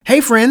Hey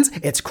friends,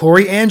 it's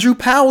Corey Andrew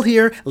Powell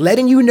here,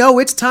 letting you know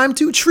it's time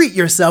to treat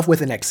yourself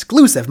with an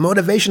exclusive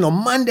Motivational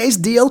Mondays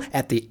deal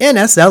at the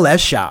NSLS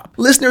shop.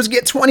 Listeners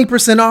get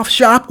 20% off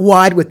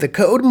shop-wide with the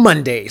code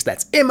MONDAYS.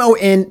 That's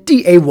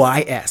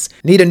MONDAYS.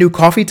 Need a new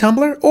coffee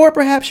tumbler? Or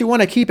perhaps you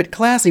want to keep it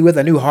classy with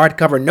a new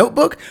hardcover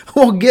notebook?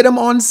 Well, get them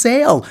on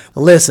sale.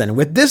 Listen,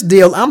 with this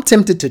deal, I'm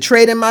tempted to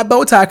trade in my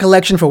bow tie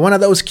collection for one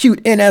of those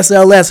cute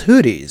NSLS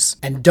hoodies.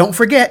 And don't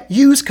forget,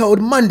 use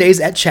code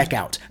MONDAYS at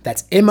checkout.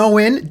 That's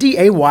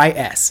MONDAYS.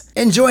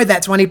 Enjoy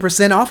that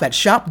 20% off at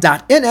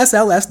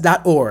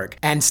shop.nsls.org.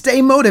 And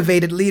stay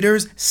motivated,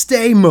 leaders.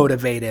 Stay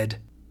motivated.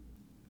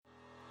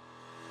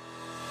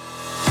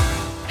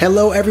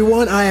 Hello,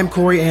 everyone. I am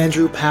Corey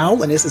Andrew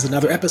Powell, and this is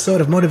another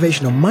episode of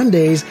Motivational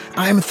Mondays.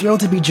 I am thrilled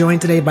to be joined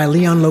today by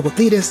Leon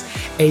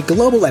Logothetis, a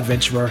global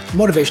adventurer,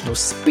 motivational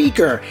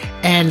speaker,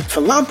 and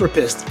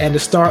philanthropist, and the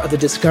star of the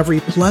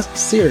Discovery Plus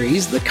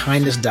series, The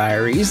Kindness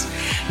Diaries.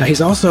 Now, he's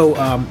also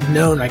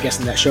known, I guess,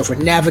 in that show for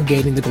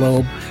navigating the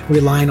globe,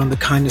 relying on the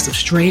kindness of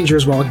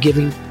strangers while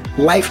giving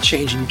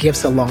life-changing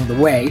gifts along the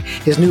way.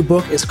 His new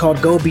book is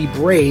called Go Be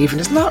Brave, and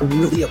it's not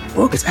really a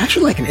book. It's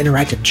actually like an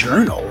interactive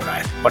journal,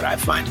 what I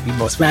find to be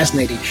most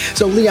fascinating.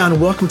 So, Leon,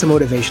 welcome to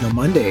Motivational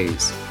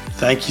Mondays.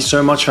 Thank you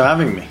so much for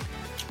having me.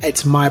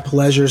 It's my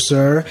pleasure,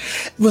 sir.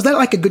 Was that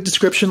like a good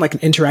description, like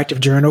an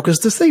interactive journal? Because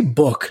to say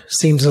book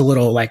seems a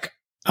little like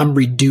I'm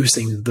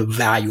reducing the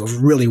value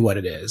of really what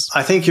it is.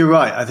 I think you're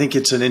right. I think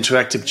it's an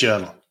interactive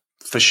journal,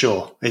 for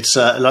sure. It's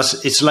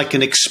like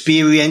an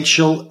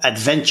experiential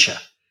adventure.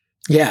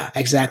 Yeah,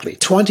 exactly.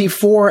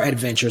 24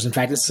 adventures. In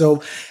fact,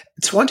 so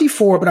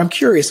 24, but I'm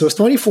curious. So it's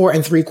 24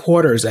 and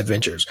 3/4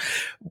 adventures.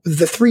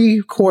 The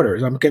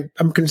 3/4,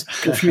 I'm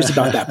confused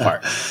about that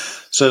part.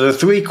 So the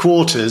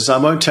 3/4, I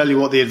won't tell you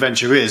what the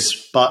adventure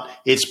is, but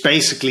it's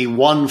basically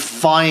one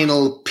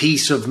final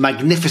piece of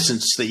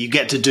magnificence that you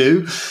get to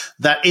do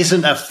that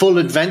isn't a full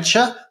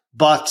adventure,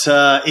 but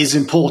is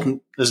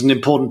important as an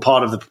important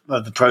part of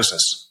the process.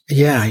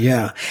 Yeah,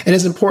 yeah. And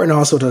it's important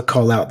also to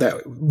call out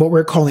that what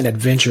we're calling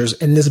adventures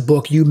in this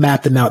book, you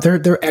map them out.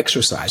 They're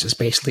exercises,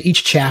 basically.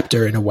 Each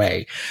chapter, in a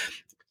way,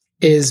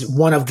 is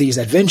one of these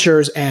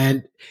adventures,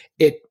 and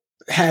it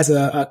has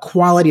a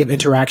quality of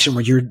interaction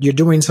where you're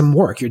doing some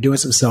work. You're doing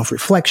some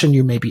self-reflection.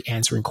 You may be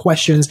answering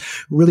questions,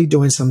 really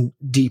doing some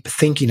deep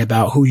thinking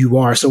about who you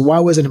are. So why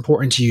was it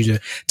important to you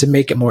to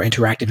make it more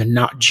interactive and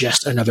not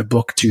just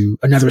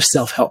another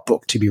self-help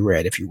book to be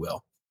read, if you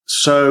will?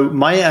 So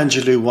Maya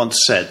Angelou once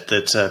said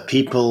that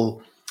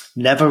people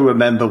never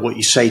remember what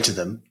you say to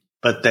them,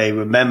 but they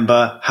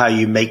remember how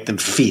you make them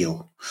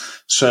feel.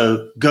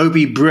 So Go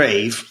Be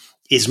Brave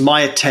is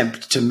my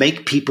attempt to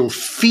make people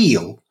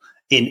feel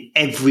in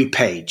every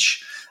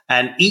page.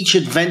 And each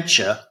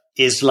adventure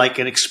is like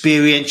an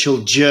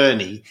experiential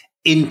journey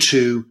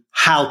into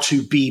how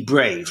to be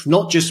brave.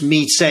 Not just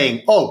me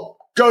saying, oh,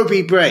 go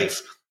be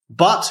brave,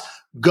 but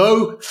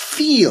go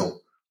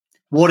feel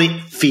what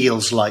it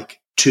feels like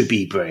to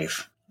be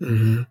brave.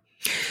 Mm-hmm.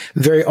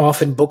 Very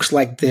often books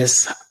like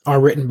this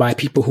are written by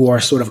people who are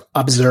sort of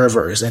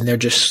observers, and they're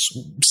just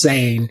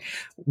saying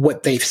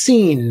what they've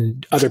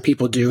seen other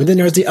people do. And then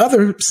there's the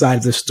other side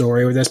of the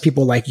story where there's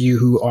people like you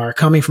who are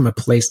coming from a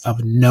place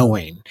of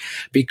knowing,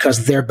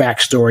 because their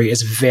backstory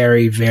is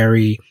very,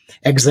 very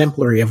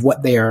exemplary of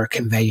what they are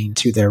conveying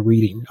to their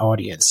reading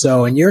audience.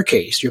 So in your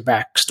case, your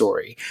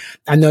backstory,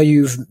 I know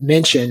you've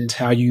mentioned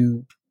how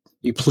you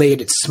played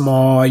it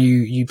small,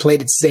 you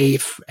played it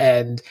safe,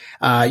 and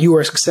you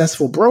were a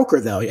successful broker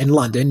though in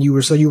London. You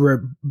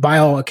were by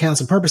all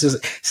accounts and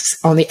purposes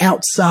on the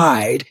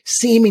outside,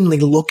 seemingly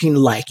looking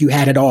like you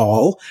had it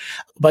all,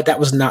 but that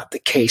was not the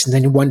case. And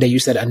then one day you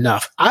said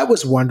enough. I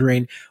was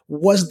wondering,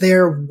 was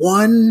there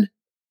one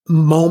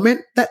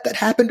moment that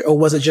happened, or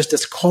was it just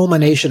this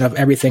culmination of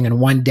everything and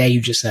one day you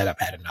just said I've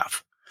had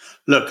enough?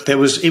 Look, it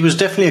was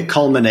definitely a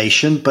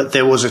culmination, but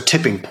there was a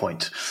tipping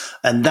point,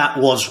 and that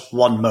was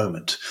one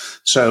moment.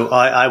 So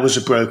I was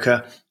a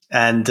broker,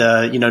 and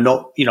on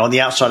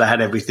the outside I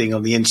had everything.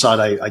 On the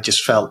inside, I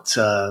just felt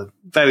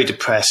very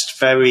depressed,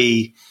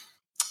 a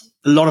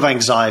lot of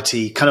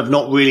anxiety, kind of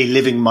not really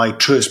living my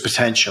truest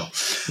potential.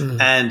 Mm.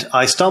 And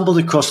I stumbled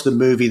across the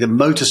movie The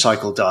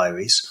Motorcycle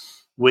Diaries,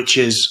 which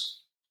is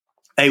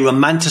a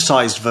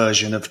romanticized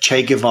version of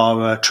Che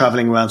Guevara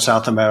traveling around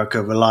South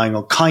America, relying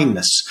on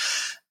kindness.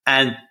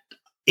 And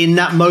in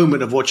that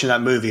moment of watching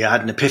that movie, I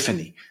had an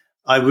epiphany.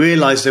 I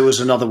realized there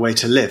was another way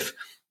to live.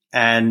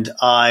 And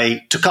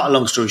to cut a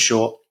long story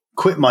short,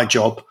 quit my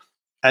job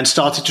and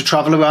started to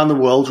travel around the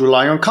world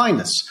relying on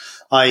kindness.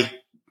 I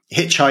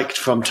hitchhiked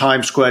from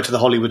Times Square to the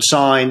Hollywood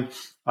sign.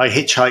 I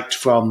hitchhiked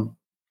from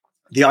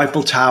the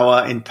Eiffel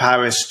Tower in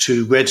Paris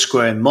to Red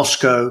Square in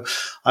Moscow.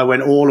 I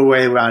went all the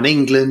way around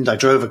England. I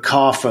drove a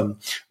car from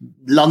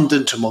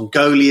London to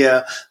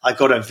Mongolia. I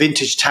got a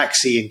vintage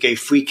taxi and gave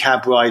free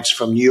cab rides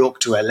from New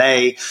York to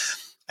LA.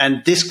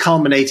 And this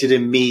culminated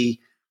in me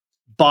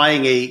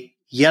buying a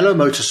yellow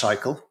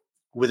motorcycle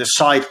with a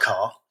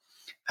sidecar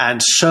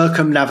and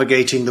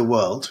circumnavigating the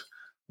world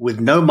with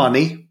no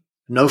money,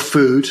 no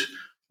food,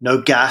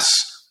 no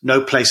gas,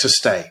 no place to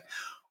stay.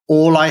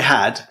 all I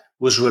had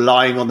was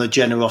relying on the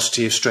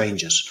generosity of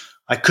strangers.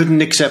 I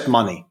couldn't accept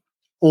money.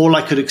 All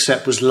I could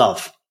accept was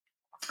love.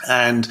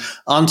 And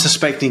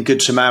unsuspecting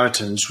Good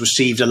Samaritans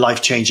received a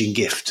life-changing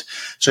gift.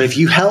 So if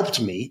you helped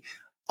me,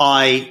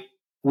 I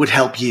would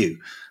help you.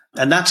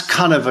 And that's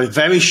kind of a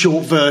very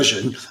short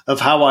version of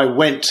how I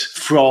went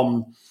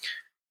from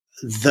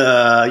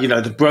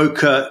the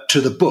broker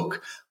to the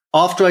book.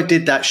 After I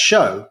did that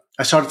show,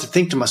 I started to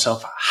think to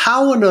myself,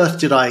 how on earth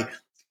did I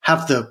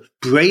have the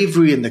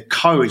bravery and the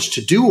courage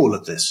to do all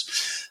of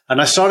this? And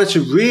I started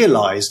to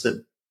realize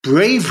that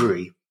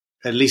bravery,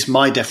 at least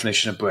my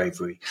definition of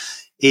bravery,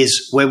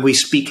 is when we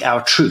speak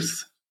our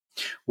truth,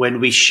 when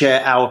we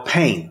share our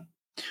pain,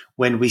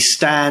 when we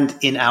stand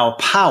in our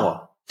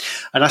power.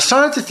 And I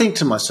started to think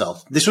to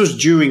myself, this was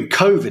during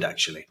COVID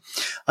actually,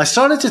 I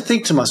started to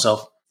think to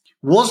myself,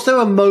 was there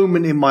a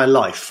moment in my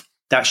life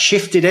that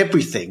shifted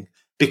everything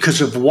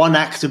because of one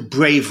act of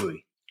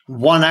bravery,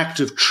 one act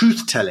of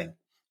truth telling,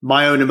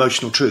 my own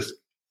emotional truth?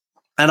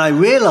 And I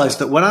realized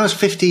that when I was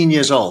 15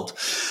 years old,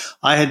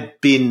 I had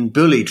been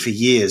bullied for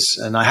years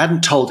and I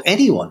hadn't told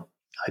anyone.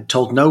 I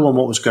told no one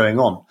what was going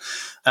on.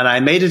 And I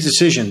made a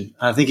decision,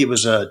 I think it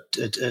was a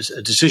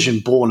decision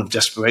born of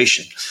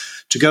desperation,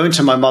 to go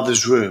into my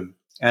mother's room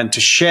and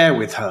to share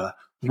with her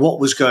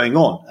what was going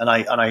on. And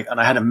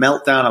I had a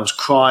meltdown. I was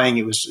crying.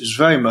 It was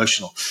very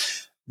emotional.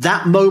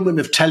 That moment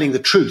of telling the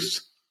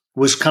truth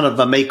was kind of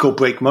a make or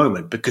break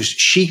moment, because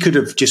she could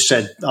have just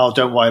said, oh,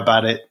 don't worry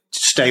about it,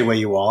 stay where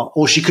you are.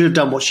 Or she could have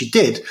done what she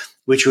did,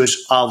 which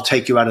was, I'll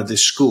take you out of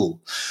this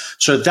school.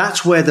 So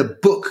that's where the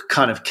book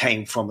kind of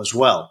came from as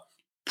well.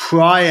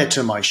 Prior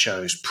to my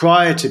shows,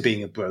 prior to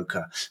being a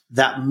broker,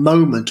 that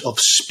moment of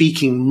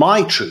speaking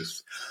my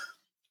truth.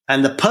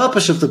 And the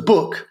purpose of the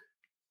book,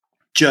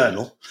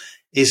 journal,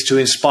 is to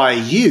inspire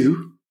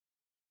you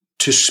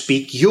to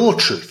speak your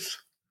truth.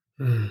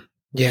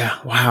 Yeah.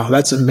 Wow.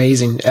 That's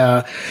amazing.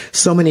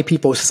 So many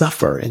people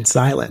suffer in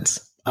silence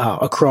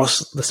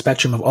across the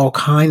spectrum of all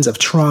kinds of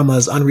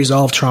traumas,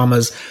 unresolved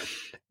traumas,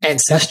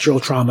 ancestral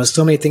traumas,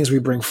 so many things we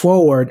bring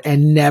forward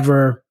and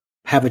never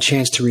have a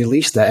chance to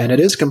release that. And it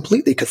is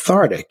completely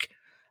cathartic.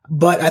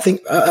 But I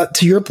think,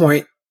 to your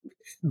point,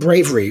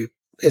 bravery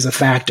is a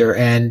factor.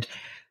 And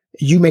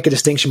you make a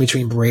distinction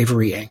between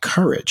bravery and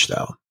courage,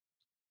 though.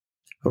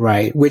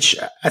 Right. Which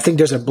I think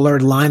there's a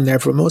blurred line there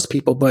for most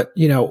people. But,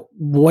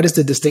 what is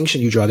the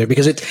distinction you draw there?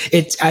 Because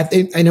I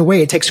think in a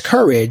way, it takes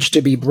courage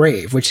to be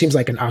brave, which seems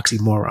like an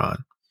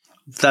oxymoron.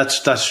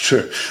 That's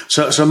true.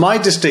 So my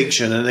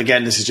distinction, and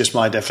again, this is just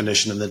my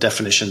definition and the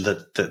definition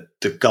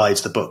that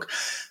guides the book.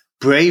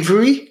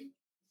 Bravery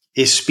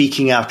is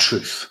speaking our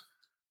truth,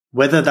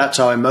 whether that's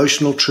our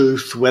emotional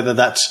truth, whether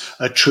that's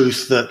a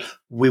truth that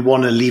we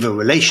want to leave a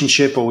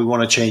relationship or we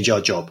want to change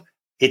our job.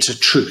 It's a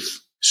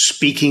truth,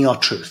 speaking our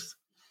truth.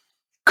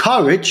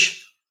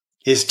 Courage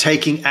is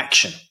taking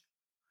action.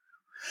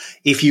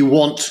 If you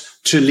want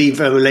to leave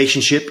a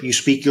relationship, you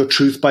speak your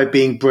truth by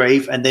being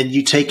brave, and then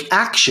you take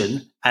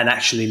action and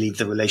actually leave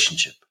the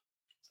relationship,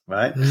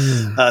 right?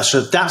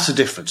 So that's the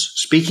difference.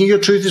 Speaking your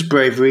truth is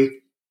bravery.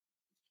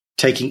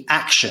 Taking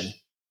action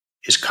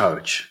is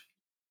courage.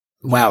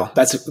 Wow,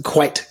 that's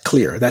quite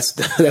clear.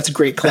 That's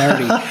great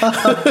clarity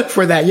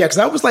for that. Yeah, because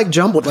I was like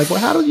jumbled, like, well,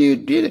 how do you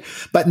do it?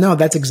 But no,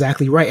 that's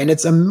exactly right. And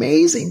it's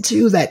amazing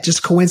too that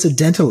just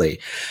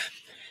coincidentally,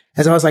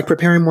 as I was like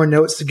preparing more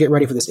notes to get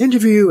ready for this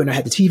interview, and I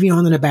had the TV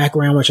on in the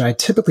background, which I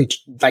typically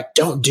like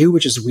don't do,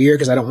 which is weird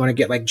because I don't want to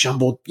get like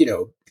jumbled,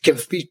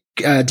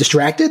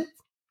 distracted.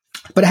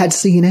 But I had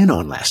CNN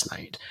on last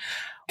night,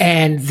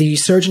 and the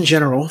Surgeon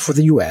General for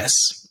the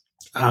U.S.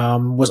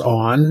 Was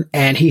on,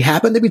 and he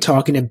happened to be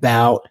talking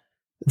about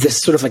this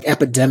sort of like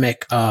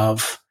epidemic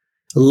of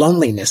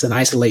loneliness and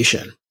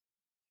isolation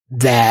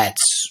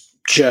that's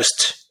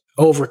just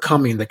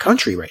overcoming the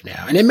country right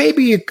now. And it may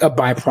be a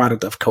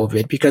byproduct of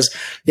COVID because,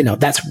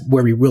 that's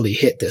where we really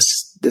hit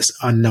this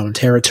unknown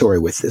territory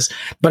with this.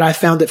 But I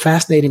found it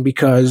fascinating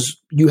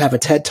because you have a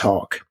TED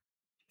Talk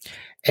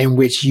in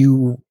which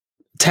you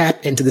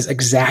tap into this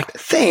exact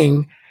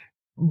thing,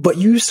 but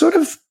you sort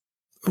of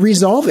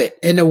resolve it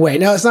in a way.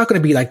 Now, it's not going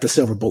to be like the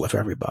silver bullet for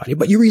everybody,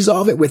 but you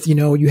resolve it with,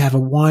 you have a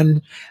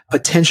one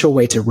potential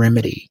way to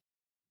remedy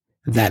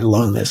that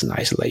loneliness and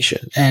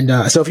isolation.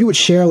 And so if you would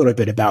share a little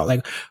bit about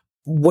like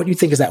what you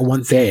think is that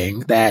one thing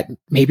that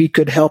maybe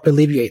could help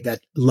alleviate that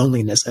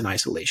loneliness and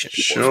isolation.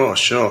 Sure.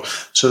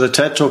 So the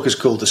TED Talk is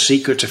called The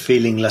Secret to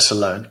Feeling Less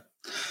Alone.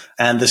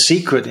 And the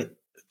secret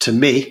to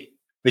me,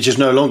 which is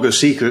no longer a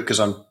secret because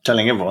I'm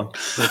telling everyone,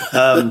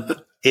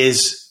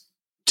 is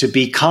to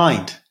be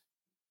kind,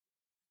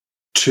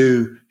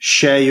 to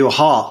share your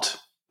heart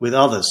with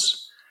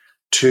others,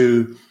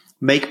 to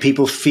make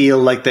people feel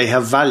like they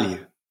have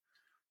value,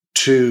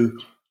 to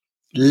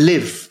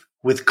live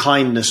with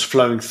kindness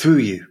flowing through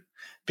you.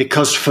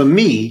 Because for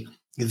me,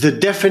 the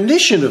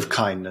definition of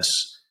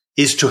kindness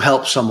is to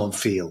help someone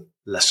feel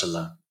less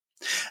alone.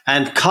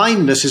 And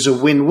kindness is a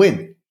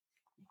win-win.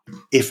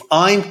 If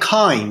I'm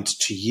kind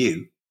to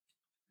you,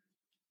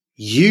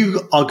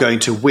 you are going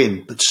to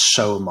win, but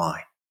so am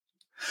I.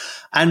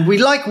 And we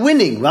like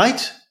winning,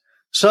 right?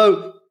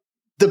 So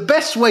the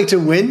best way to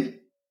win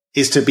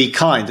is to be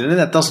kind. And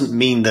that doesn't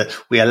mean that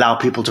we allow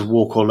people to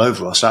walk all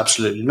over us.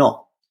 Absolutely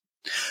not.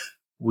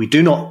 We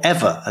do not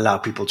ever allow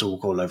people to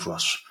walk all over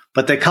us.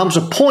 But there comes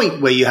a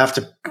point where you have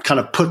to kind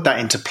of put that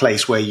into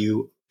place where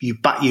you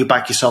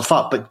back yourself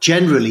up. But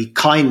generally,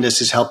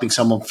 kindness is helping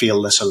someone feel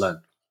less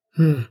alone.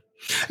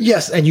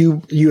 Yes. And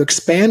you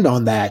expand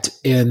on that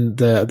in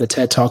the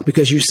TED Talk,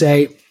 because you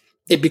say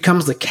it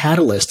becomes the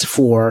catalyst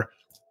for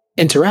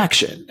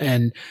interaction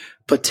and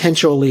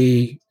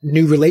potentially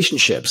new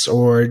relationships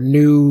or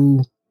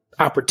new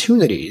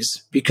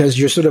opportunities, because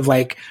you're sort of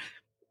like,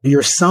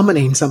 you're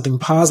summoning something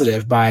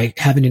positive by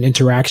having an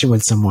interaction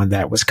with someone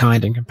that was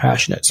kind and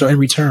compassionate. So in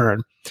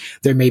return,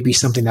 there may be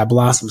something that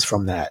blossoms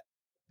from that.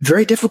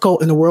 Very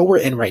difficult in the world we're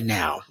in right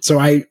now. So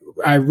I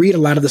read a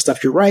lot of the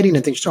stuff you're writing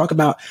and things you talk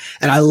about,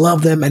 and I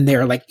love them. And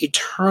they're like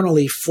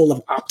eternally full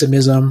of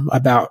optimism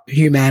about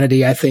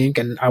humanity, I think,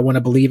 and I want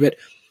to believe it.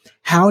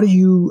 How do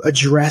you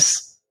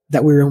address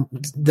that we're in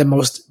the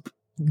most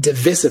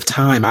divisive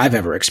time I've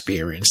ever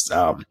experienced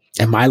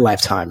in my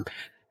lifetime,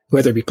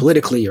 whether it be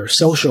politically or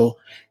social?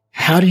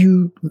 How do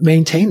you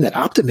maintain that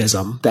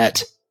optimism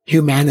that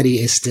humanity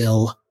is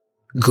still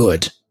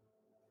good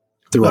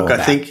through all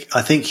that?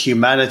 I think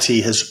humanity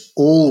has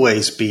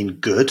always been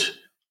good,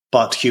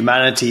 but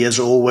humanity has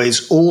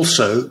always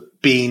also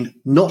been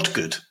not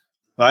good,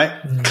 right?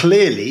 Mm-hmm.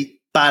 Clearly,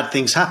 bad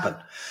things happen.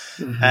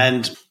 Mm-hmm.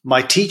 And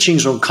my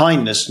teachings on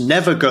kindness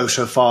never go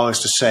so far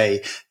as to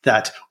say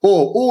that,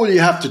 all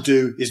you have to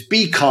do is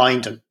be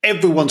kind and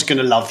everyone's going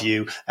to love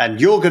you and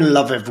you're going to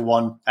love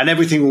everyone and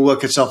everything will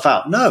work itself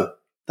out. No,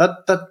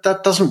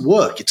 that doesn't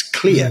work. It's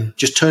clear. Mm-hmm.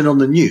 Just turn on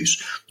the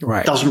news.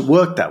 Right. It doesn't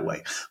work that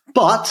way.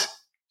 But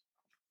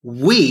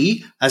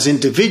we as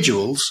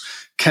individuals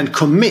can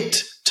commit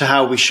to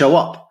how we show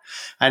up.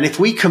 And if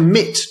we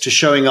commit to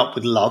showing up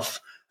with love,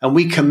 and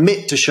we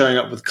commit to showing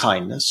up with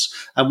kindness,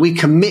 and we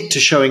commit to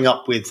showing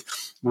up with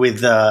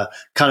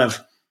kind of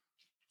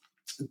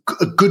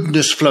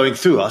goodness flowing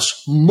through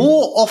us,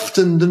 more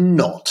often than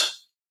not,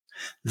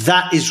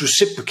 that is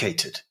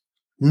reciprocated.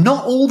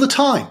 Not all the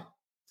time.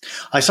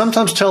 I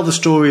sometimes tell the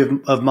story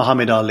of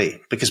Muhammad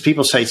Ali, because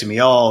people say to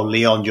me, "Oh,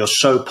 Leon, you're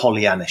so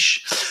Pollyannish."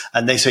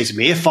 And they say to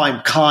me, if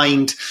I'm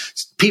kind,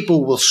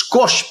 people will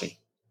squash me,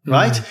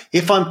 right? Mm.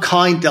 If I'm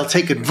kind, they'll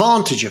take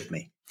advantage of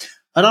me.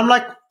 And I'm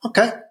like,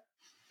 okay.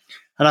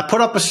 And I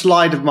put up a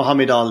slide of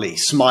Muhammad Ali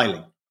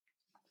smiling.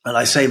 And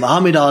I say,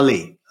 Muhammad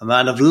Ali, a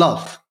man of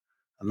love,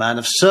 a man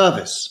of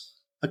service,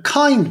 a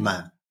kind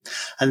man.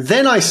 And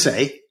then I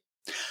say,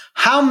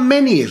 how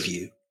many of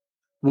you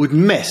would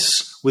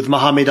mess with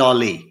Muhammad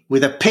Ali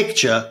with a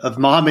picture of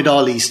Muhammad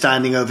Ali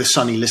standing over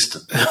Sonny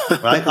Liston,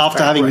 right?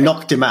 After having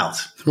knocked him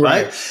out,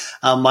 right?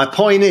 My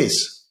point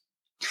is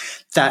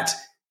that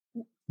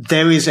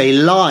there is a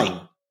line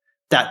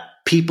that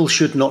people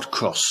should not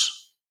cross.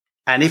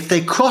 And if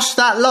they cross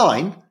that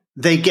line,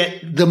 they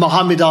get the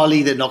Muhammad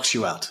Ali that knocks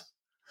you out.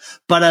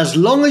 But as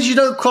long as you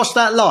don't cross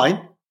that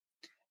line,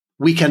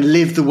 we can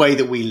live the way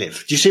that we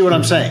live. Do you see what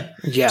I'm saying?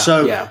 Yeah.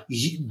 So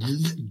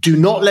do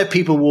not let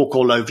people walk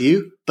all over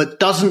you, but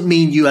doesn't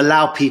mean you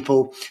allow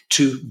people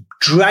to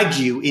drag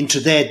you into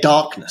their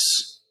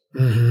darkness.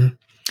 Mm-hmm.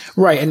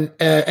 Right.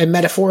 And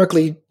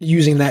metaphorically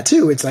using that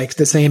too, it's like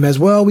the same as,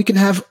 well, we can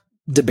have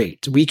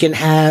debate. We can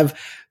have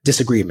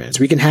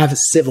disagreements. We can have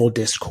civil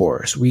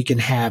discourse. We can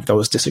have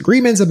those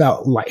disagreements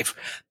about life.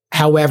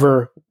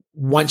 However,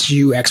 once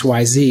you X,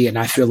 Y, Z, and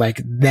I feel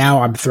like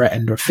now I'm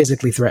threatened or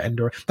physically threatened,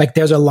 or like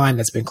there's a line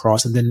that's been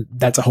crossed, and then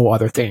that's a whole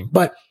other thing.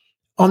 But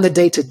on the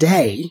day to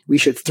day, we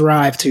should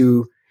thrive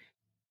to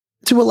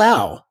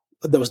allow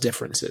those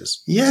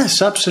differences.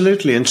 Yes,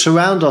 absolutely. And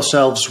surround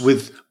ourselves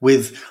with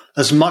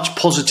as much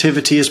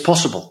positivity as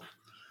possible,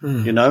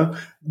 you know,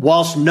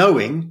 whilst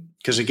knowing,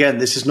 because again,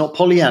 this is not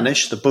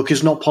Pollyannish. The book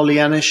is not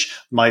Pollyannish.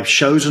 My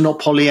shows are not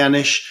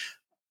Pollyannish.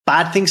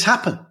 Bad things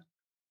happen.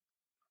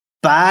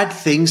 Bad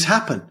things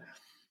happen.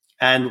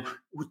 And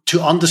to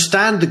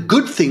understand the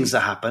good things that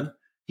happen,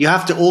 you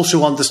have to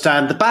also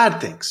understand the bad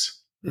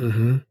things.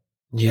 Mm-hmm.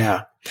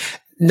 Yeah.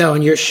 No,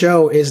 and your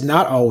show is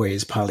not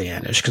always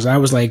Pollyannish, because I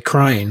was like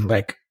crying,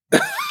 like,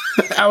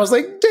 I was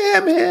like,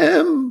 damn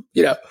him.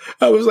 You know,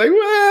 I was like,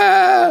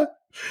 ah.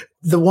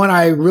 The one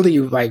I really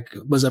like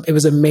it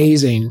was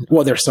amazing.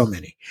 Well, there's so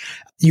many.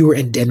 You were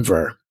in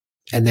Denver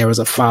and there was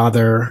a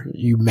father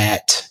you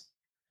met.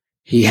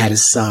 He had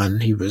his son.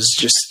 He was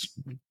just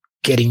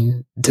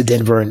getting to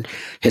Denver and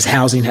his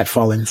housing had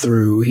fallen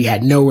through. He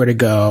had nowhere to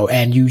go.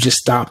 And you just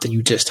stopped and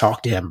you just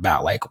talked to him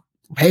about like,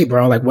 hey,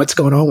 bro, like what's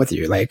going on with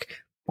you? Like,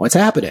 what's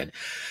happening?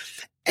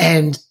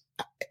 And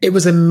it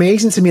was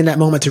amazing to me in that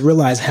moment to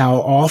realize how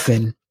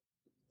often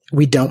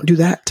we don't do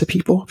that to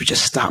people. We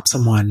just stop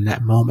someone in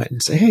that moment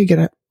and say, hey,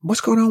 what's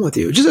going on with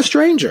you? Just a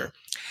stranger.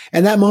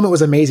 And that moment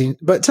was amazing.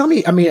 But tell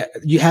me, I mean,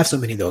 you have so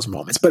many of those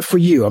moments, but for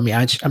you, I mean,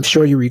 I'm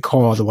sure you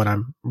recall the one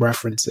I'm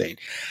referencing.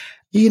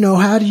 You know,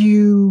 how do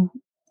you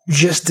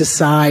just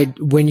decide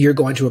when you're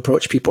going to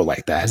approach people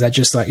like that? Is that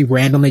just like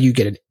randomly you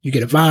get a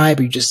vibe,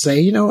 or you just say,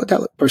 you know what,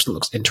 that person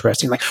looks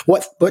interesting? Like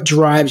what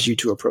drives you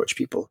to approach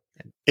people?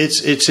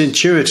 It's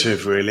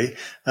intuitive, really,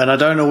 and I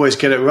don't always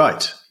get it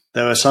right.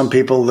 There are some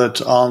people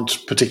that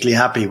aren't particularly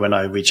happy when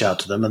I reach out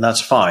to them, and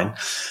that's fine.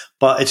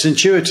 But it's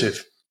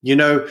intuitive. You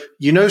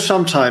know,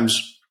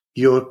 sometimes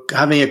you're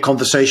having a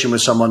conversation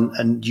with someone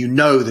and you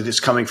know that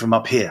it's coming from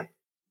up here.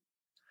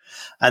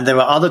 And there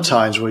are other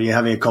times where you're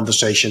having a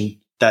conversation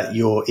that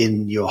you're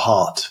in your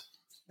heart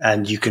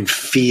and you can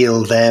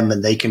feel them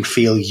and they can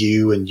feel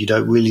you, and you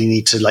don't really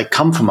need to like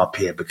come from up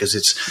here, because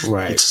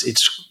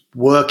it's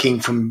working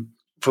from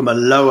a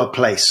lower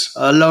place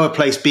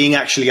being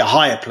actually a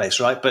higher place,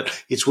 right?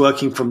 But it's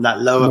working from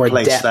that lower more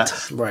place,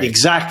 depth, right.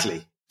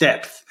 Exactly,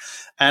 depth.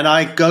 And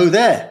I go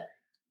there.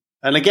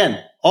 And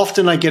again,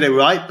 often I get it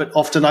right, but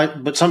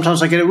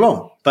sometimes I get it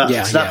wrong. But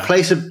it's that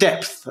place of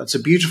depth. That's a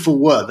beautiful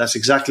word. That's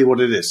exactly what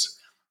it is.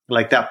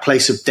 Like that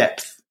place of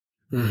depth.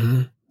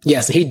 Mm-hmm.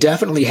 Yes, he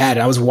definitely had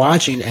it. I was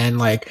watching, and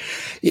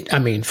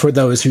for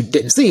those who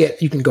didn't see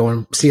it, you can go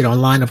and see it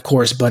online, of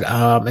course, but,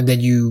 and then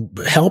you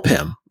help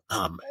him,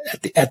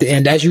 at the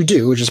end, as you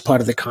do, which is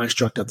part of the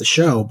construct of the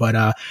show.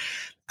 But,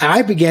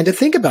 I began to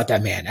think about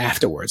that man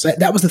afterwards.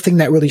 That was the thing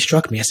that really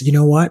struck me. I said, you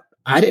know what?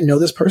 I didn't know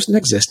this person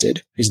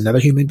existed. He's another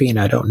human being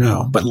I don't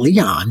know. But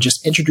Leon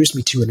just introduced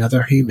me to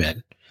another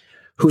human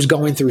who's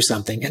going through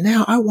something. And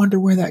now I wonder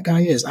where that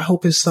guy is. I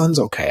hope his son's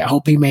okay. I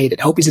hope he made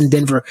it. I hope he's in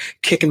Denver,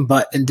 kicking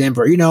butt in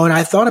Denver. And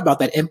I thought about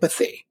that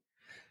empathy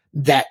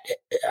that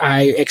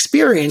I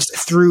experienced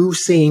through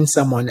seeing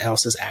someone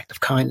else's act of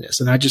kindness.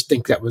 And I just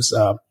think that was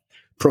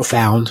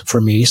profound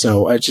for me.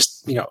 So I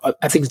just,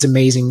 I think it's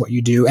amazing what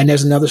you do. And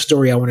there's another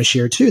story I want to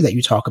share too that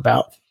you talk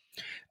about.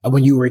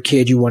 When you were a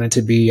kid, you wanted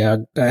to be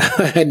a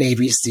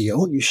Navy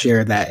SEAL. You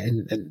share that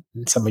in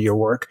some of your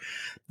work.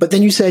 But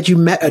then you said you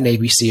met a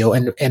Navy SEAL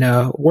in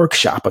a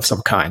workshop of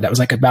some kind. That was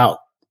like about,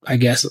 I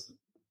guess,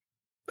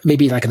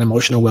 maybe like an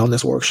emotional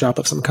wellness workshop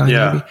of some kind.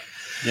 Yeah. Maybe.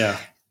 Yeah.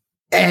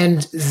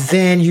 And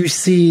then you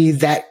see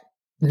that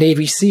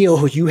Navy SEAL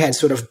who you had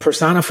sort of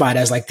personified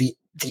as like the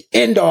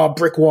end all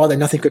brick wall that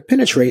nothing could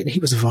penetrate. And he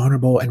was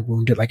vulnerable and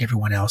wounded like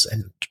everyone else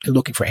and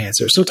looking for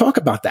answers. So talk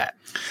about that.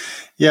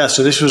 Yeah.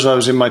 So I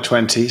was in my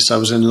 20s. I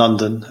was in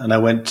London, and I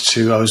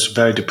was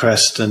very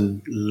depressed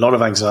and a lot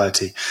of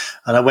anxiety.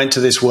 And I went to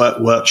this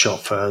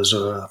workshop I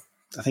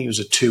think it was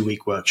a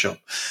 2-week workshop.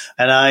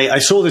 And I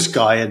saw this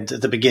guy at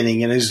the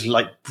beginning, and he was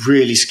like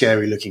really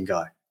scary looking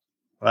guy.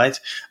 Right.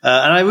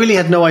 And I really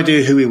had no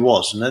idea who he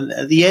was. And then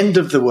at the end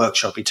of the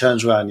workshop, he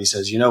turns around and he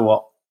says, you know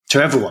what,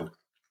 to everyone,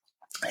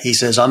 he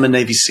says, I'm a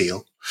Navy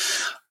SEAL,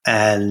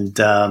 and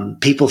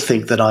people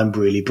think that I'm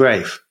really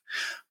brave.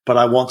 But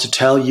I want to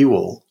tell you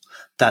all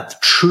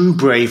that true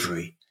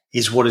bravery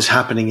is what is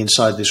happening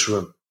inside this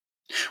room,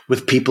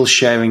 with people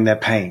sharing their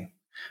pain,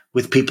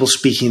 with people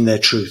speaking their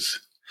truth.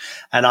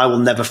 And I will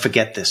never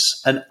forget this.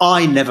 And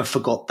I never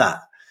forgot that,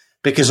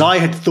 because I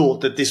had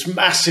thought that this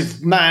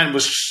massive man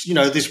was,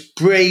 this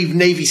brave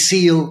Navy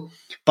SEAL,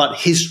 but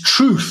his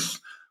truth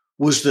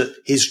was that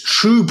his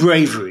true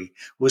bravery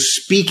was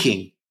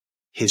speaking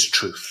his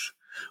truth,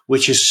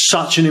 which is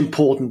such an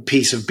important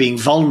piece of being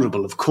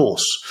vulnerable, of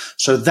course.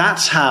 So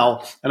that's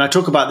how, and I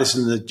talk about this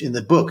in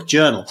the book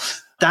journal,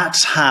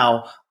 that's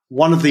how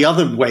one of the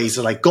other ways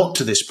that I got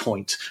to this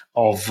point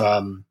of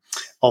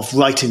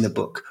writing the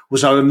book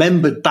was I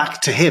remembered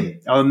back to him.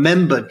 I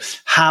remembered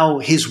how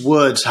his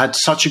words had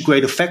such a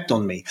great effect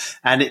on me.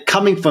 And it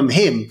coming from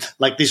him,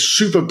 like this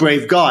super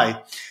brave guy,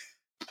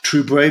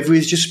 true bravery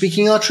is just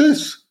speaking our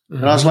truth.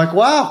 Mm-hmm. And I was like,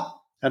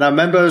 wow. And I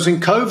remember I was in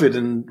COVID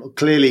and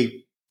clearly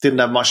didn't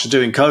have much to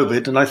do in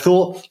COVID. And I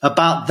thought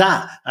about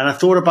that. And I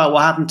thought about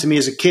what happened to me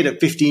as a kid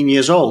at 15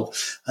 years old.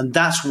 And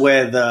that's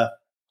where the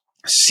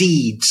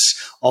seeds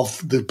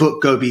of the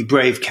book Go Be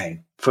Brave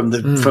came from the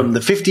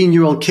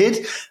 15-year-old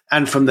kid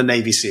and from the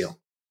Navy SEAL.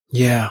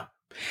 Yeah.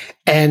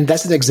 And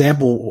that's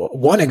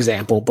one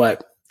example,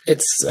 but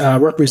it's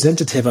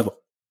representative of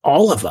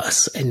all of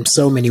us in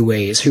so many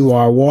ways who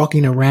are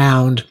walking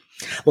around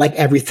like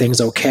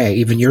everything's okay.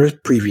 Even your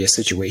previous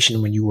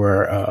situation when you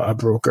were a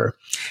broker,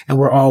 and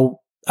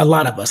a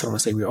lot of us, I don't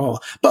want to say we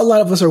all, but a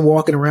lot of us are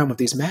walking around with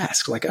these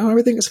masks like, oh,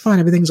 everything is fine.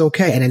 Everything's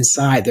okay. And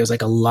inside there's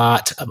like a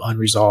lot of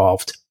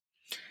unresolved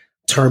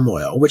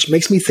turmoil, which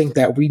makes me think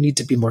that we need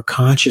to be more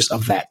conscious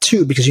of that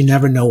too, because you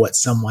never know what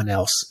someone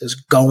else is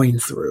going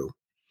through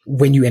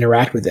when you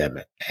interact with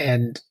them.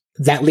 And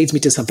that leads me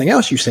to something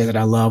else you say that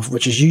I love,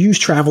 which is you use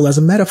travel as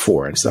a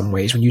metaphor in some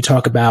ways when you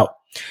talk about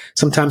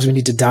sometimes we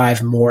need to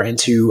dive more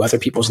into other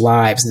people's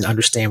lives and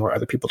understand where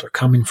other people are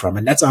coming from.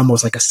 And that's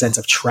almost like a sense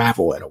of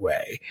travel in a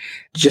way,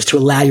 just to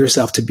allow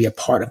yourself to be a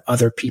part of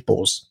other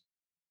people's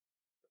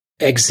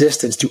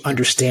existence, to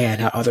understand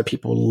how other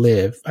people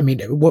live. I mean,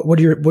 what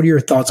are your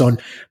thoughts on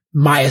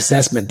my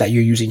assessment that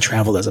you're using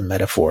travel as a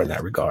metaphor in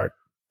that regard?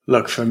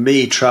 Look, for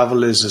me,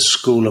 travel is a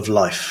school of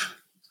life.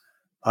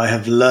 I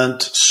have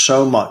learned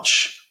so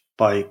much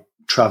by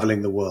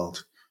traveling the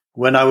world.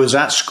 When I was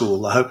at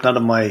school, I hope none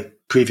of my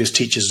previous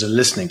teachers are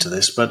listening to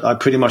this, but I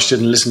pretty much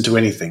didn't listen to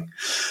anything.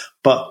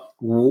 But,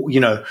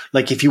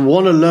 like if you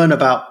want to learn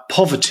about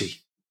poverty,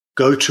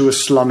 go to a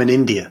slum in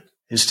India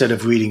instead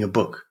of reading a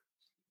book.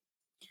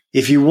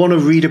 If you want to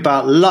read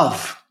about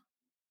love,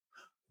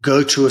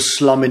 go to a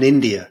slum in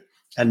India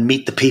and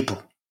meet the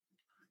people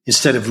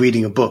instead of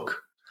reading a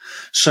book.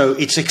 So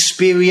it's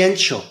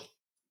experiential.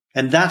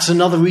 And that's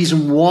another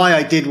reason why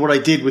I did what I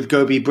did with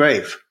Go Be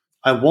Brave.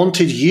 I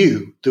wanted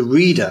you, the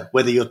reader,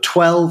 whether you're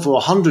 12 or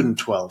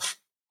 112,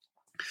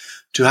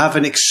 to have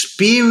an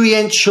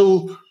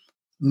experiential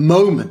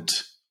moment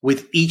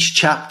with each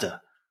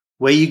chapter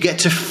where you get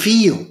to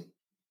feel.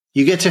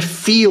 You get to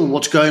feel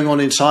what's going on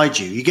inside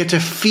you. You get to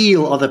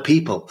feel other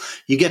people.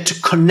 You get to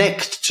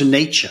connect to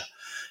nature.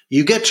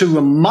 You get to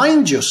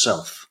remind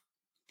yourself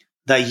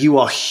that you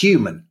are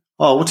human.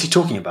 Oh, what's he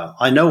talking about?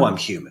 I know I'm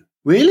human.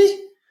 Really?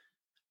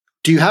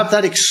 Do you have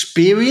that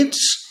experience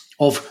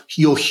of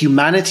your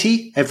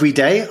humanity every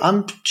day?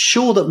 I'm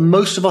sure that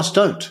most of us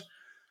don't.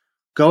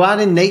 Go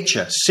out in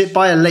nature, sit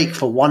by a lake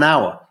for 1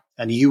 hour,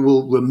 and you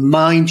will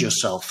remind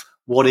yourself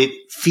what it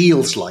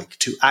feels like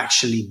to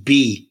actually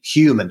be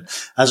human,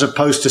 as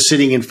opposed to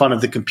sitting in front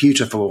of the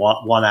computer for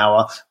 1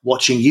 hour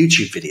watching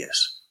YouTube videos.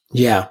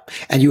 Yeah.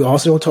 And you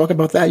also talk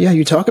about that. Yeah.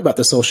 You talk about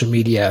the social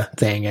media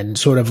thing and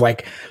sort of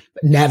like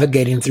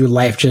navigating through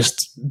life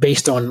just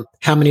based on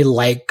how many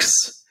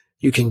likes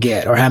you can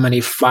get or how many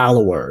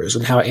followers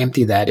and how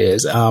empty that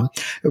is.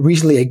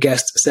 Recently a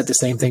guest said the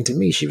same thing to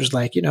me. She was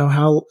like,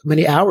 how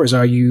many hours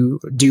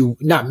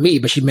not me,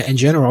 but she meant in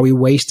general, are we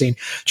wasting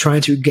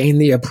trying to gain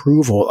the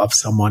approval of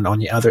someone on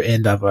the other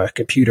end of a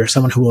computer,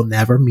 someone who will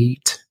never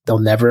meet,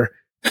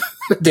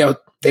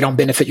 they don't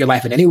benefit your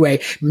life in any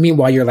way.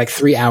 Meanwhile, you're like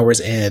 3 hours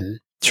in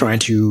trying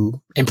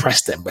to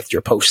impress them with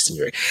your posts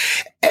and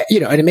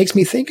and it makes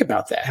me think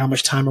about that. How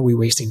much time are we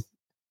wasting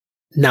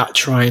not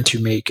trying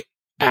to make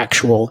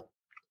actual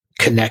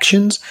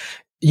connections?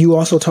 You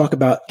also talk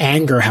about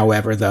anger,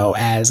 however, though,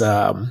 as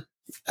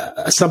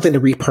something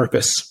to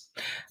repurpose.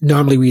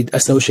 Normally we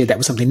associate that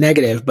with something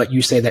negative, but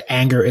you say that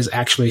anger is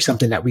actually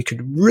something that we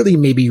could really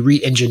maybe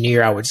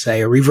re-engineer, I would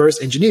say, or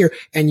reverse engineer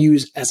and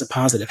use as a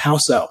positive. How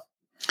so?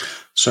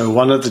 So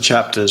one of the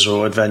chapters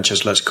or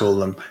adventures, let's call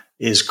them,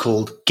 is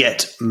called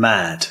Get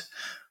Mad.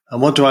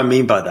 And what do I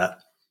mean by that?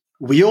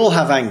 We all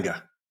have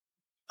anger.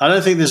 I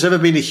don't think there's ever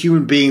been a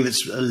human being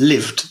that's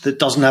lived that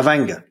doesn't have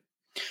anger.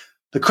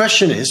 The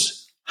question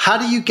is, how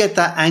do you get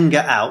that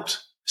anger out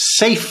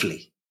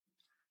safely?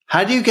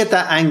 How do you get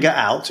that anger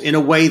out in a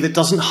way that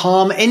doesn't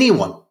harm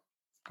anyone?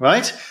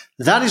 Right?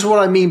 That is what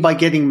I mean by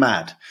getting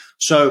mad.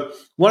 So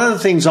one of the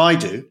things I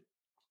do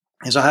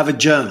is I have a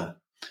journal.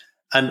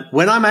 And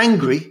when I'm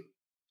angry,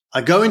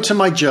 I go into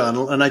my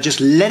journal and I just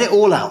let it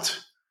all out.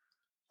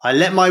 I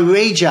let my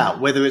rage out,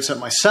 whether it's at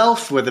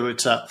myself, whether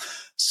it's at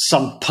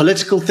some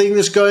political thing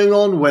that's going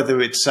on,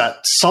 whether it's at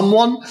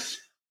someone,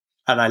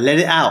 and I let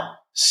it out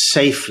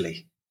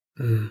safely.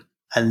 And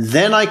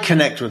then I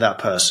connect with that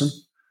person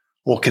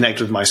or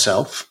connect with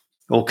myself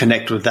or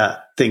connect with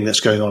that thing that's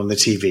going on the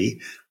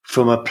TV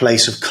from a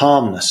place of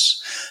calmness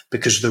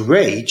because the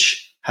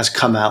rage has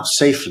come out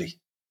safely.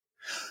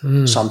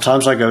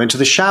 Sometimes I go into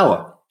the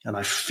shower and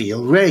I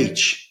feel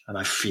rage and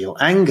I feel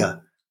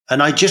anger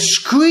and I just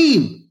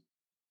scream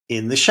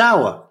in the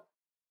shower.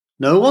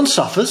 No one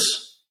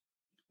suffers.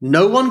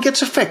 No one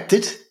gets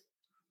affected.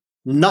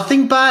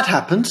 Nothing bad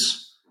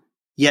happens.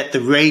 Yet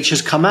the rage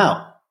has come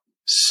out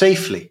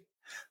safely.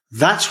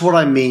 That's what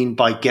I mean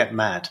by get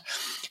mad.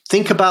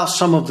 Think about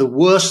some of the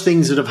worst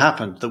things that have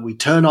happened that we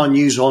turn our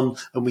news on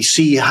and we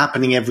see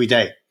happening every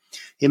day.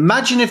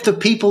 Imagine if the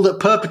people that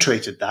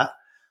perpetrated that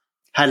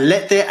had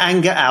let their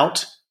anger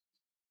out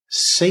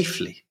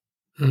safely.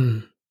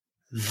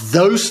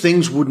 Those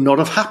things would not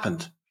have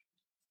happened.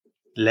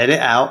 Let it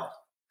out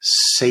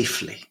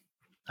safely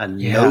and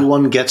no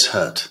one gets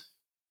hurt.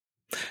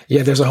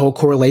 Yeah, there's a whole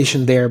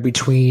correlation there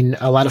between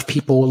a lot of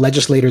people,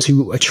 legislators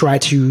who try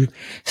to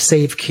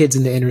save kids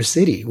in the inner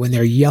city when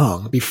they're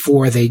young,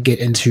 before they get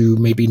into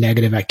maybe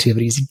negative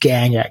activities,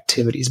 gang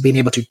activities, being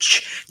able to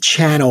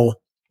channel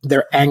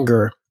their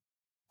anger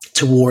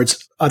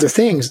towards other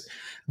things.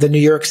 The New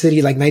York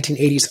City, like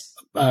 1980s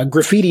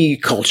graffiti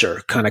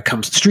culture kind of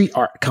comes, street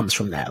art comes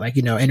from that. Like,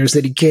 inner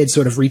city kids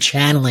sort of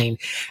rechanneling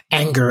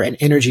anger and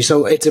energy.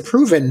 So it's a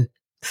proven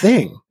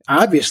thing,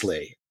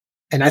 obviously.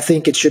 And I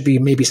think it should be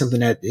maybe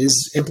something that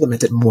is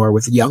implemented more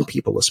with young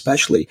people,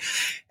 especially.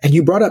 And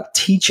you brought up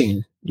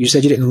teaching. You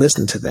said you didn't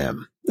listen to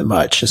them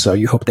much, so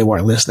you hope they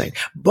weren't listening.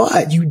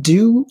 But you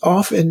do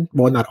often,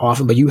 well, not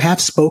often, but you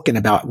have spoken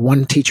about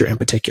one teacher in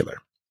particular.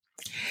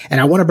 And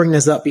I want to bring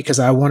this up because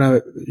I want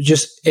to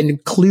just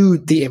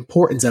include the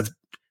importance of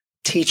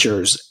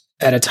teachers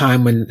at a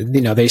time when,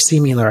 they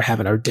seemingly are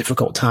having a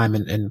difficult time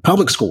in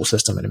public school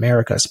system in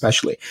America,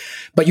 especially.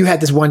 But you had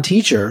this one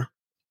teacher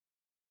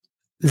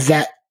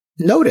that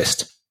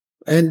noticed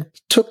and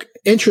took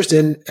interest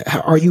in,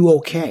 are you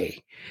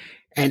okay?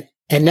 And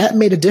that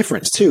made a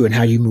difference too in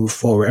how you move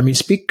forward. I mean,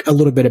 speak a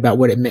little bit about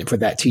what it meant for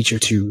that teacher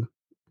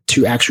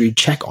to actually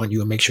check on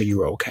you and make sure you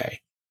were okay.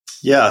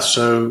 Yeah.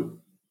 So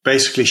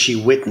basically she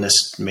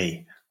witnessed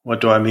me.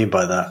 What do I mean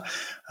by that?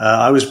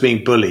 I was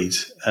being bullied,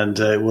 and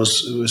it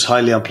was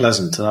highly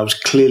unpleasant, and I was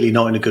clearly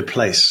not in a good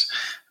place.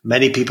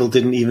 Many people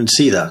didn't even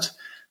see that,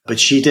 but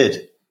she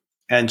did.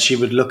 And she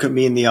would look at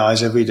me in the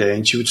eyes every day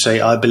and she would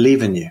say, I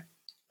believe in you.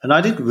 And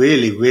I didn't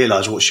really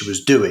realize what she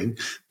was doing,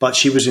 but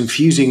she was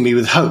infusing me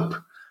with hope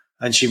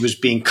and she was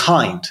being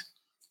kind.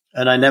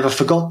 And I never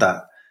forgot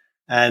that.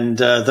 And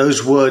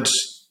those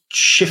words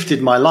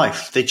shifted my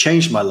life. They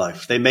changed my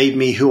life. They made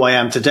me who I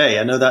am today.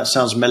 I know that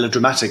sounds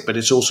melodramatic, but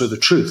it's also the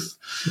truth.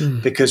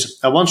 Because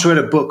I once read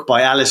a book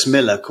by Alice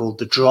Miller called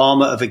The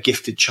Drama of a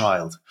Gifted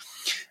Child.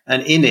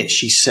 And in it,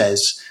 she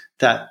says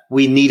that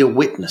we need a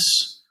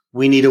witness.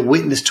 We need a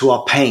witness to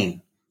our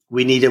pain.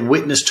 We need a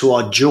witness to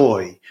our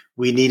joy.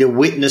 We need a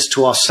witness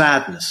to our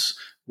sadness.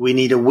 We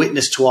need a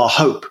witness to our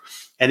hope.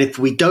 And if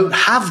we don't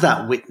have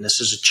that witness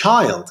as a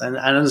child and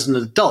as an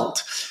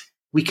adult,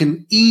 we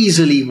can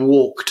easily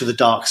walk to the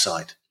dark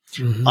side.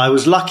 I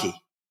was lucky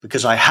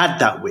because I had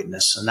that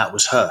witness, and that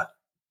was her.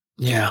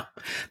 Yeah,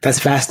 that's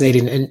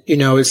fascinating. And,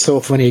 it's so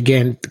funny,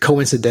 again, the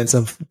coincidence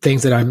of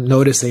things that I'm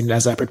noticing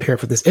as I prepare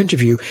for this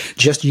interview.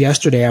 Just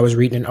yesterday, I was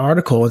reading an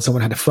article and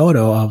someone had a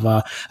photo of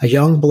a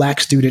young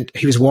Black student.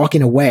 He was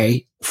walking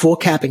away, full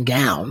cap and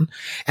gown.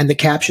 And the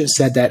caption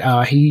said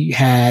that he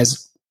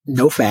has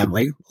no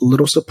family,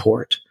 little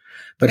support,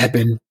 but had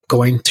been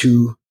going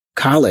to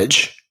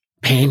college,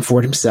 paying for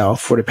it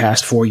himself for the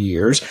past 4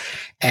 years.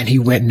 And he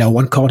went, no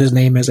one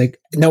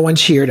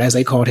cheered as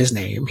they called his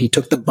name. He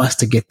took the bus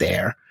to get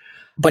there.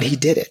 But he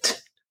did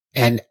it.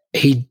 And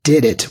he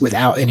did it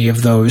without any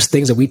of those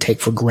things that we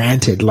take for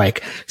granted,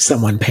 like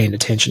someone paying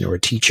attention or a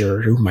teacher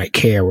who might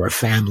care or a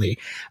family.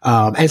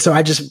 And so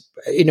I just,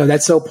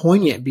 that's so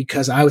poignant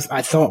because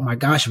I thought, my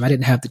gosh, if I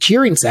didn't have the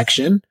cheering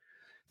section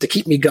to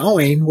keep me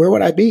going, where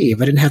would I be?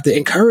 If I didn't have the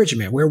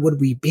encouragement, where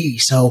would we be?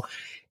 So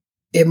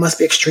it must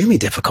be extremely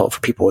difficult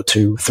for people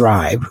to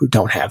thrive who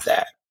don't have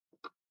that.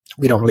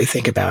 We don't really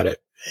think about it.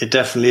 It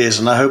definitely is.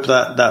 And I hope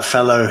that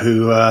fellow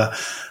who,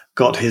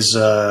 got his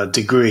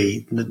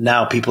degree,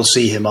 now people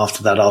see him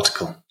after that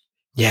article.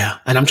 Yeah.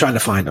 And I'm trying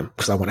to find him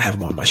because I want to have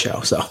him on my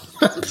show. So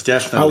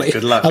definitely.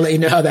 Good luck. I'll let you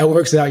know how that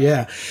works out.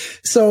 Yeah.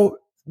 So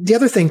the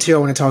other thing too, I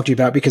want to talk to you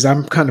about, because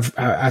I'm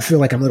I feel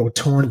like I'm a little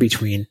torn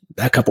between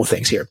a couple of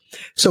things here.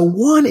 So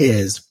one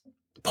is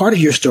part of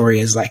your story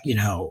is like,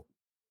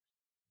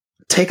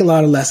 take a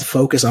lot of less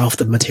focus off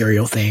the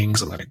material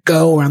things. I'm going to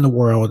go around the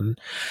world and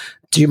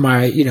do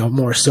my,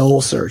 more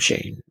soul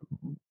searching.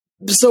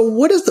 So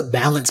what is the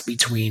balance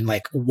between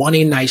like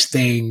wanting nice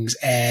things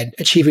and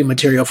achieving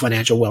material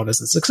financial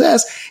wellness and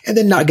success, and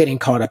then not getting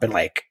caught up in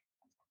like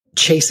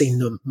chasing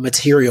the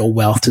material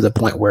wealth to the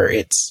point where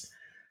it's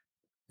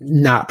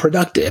not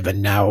productive?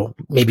 And now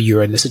maybe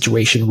you're in the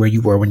situation where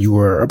you were when you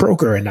were a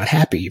broker and not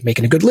happy,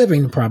 making a good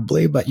living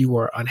probably, but you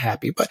were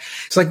unhappy. But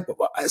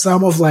it's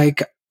almost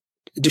like,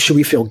 should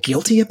we feel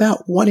guilty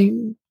about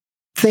wanting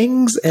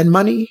things and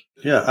money?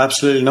 Yeah,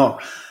 absolutely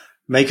not.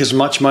 Make as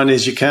much money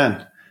as you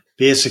can.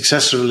 Be as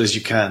successful as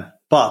you can.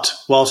 But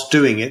whilst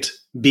doing it,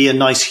 be a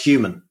nice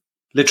human.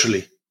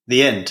 Literally.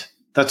 The end.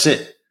 That's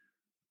it.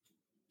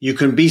 You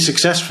can be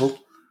successful.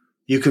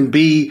 You can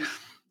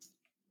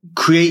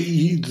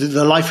create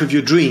the life of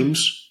your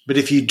dreams. But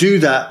if you do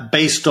that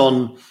based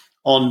on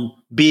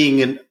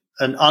being an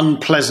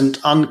unpleasant,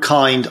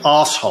 unkind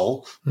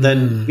asshole,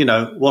 then,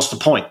 what's the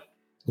point?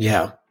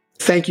 Yeah.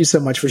 Thank you so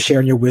much for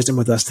sharing your wisdom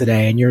with us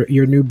today. And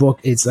your new book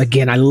is,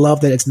 again, I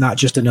love that it's not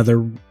just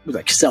another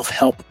like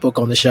self-help book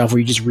on the shelf where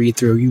you just read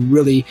through. You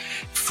really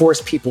force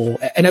people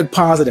in a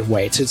positive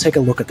way to take a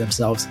look at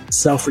themselves,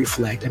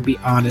 self-reflect, and be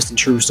honest and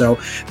true. So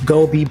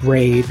Go Be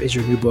Brave is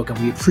your new book. And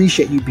we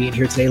appreciate you being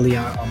here today,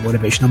 Leon, on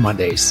Motivational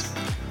Mondays.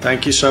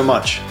 Thank you so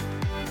much.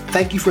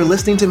 Thank you for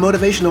listening to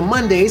Motivational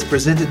Mondays,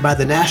 presented by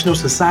the National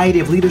Society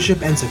of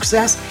Leadership and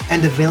Success,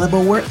 and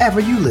available wherever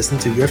you listen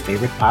to your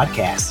favorite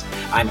podcasts.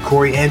 I'm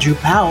Corey Andrew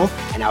Powell,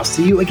 and I'll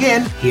see you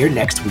again here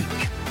next week.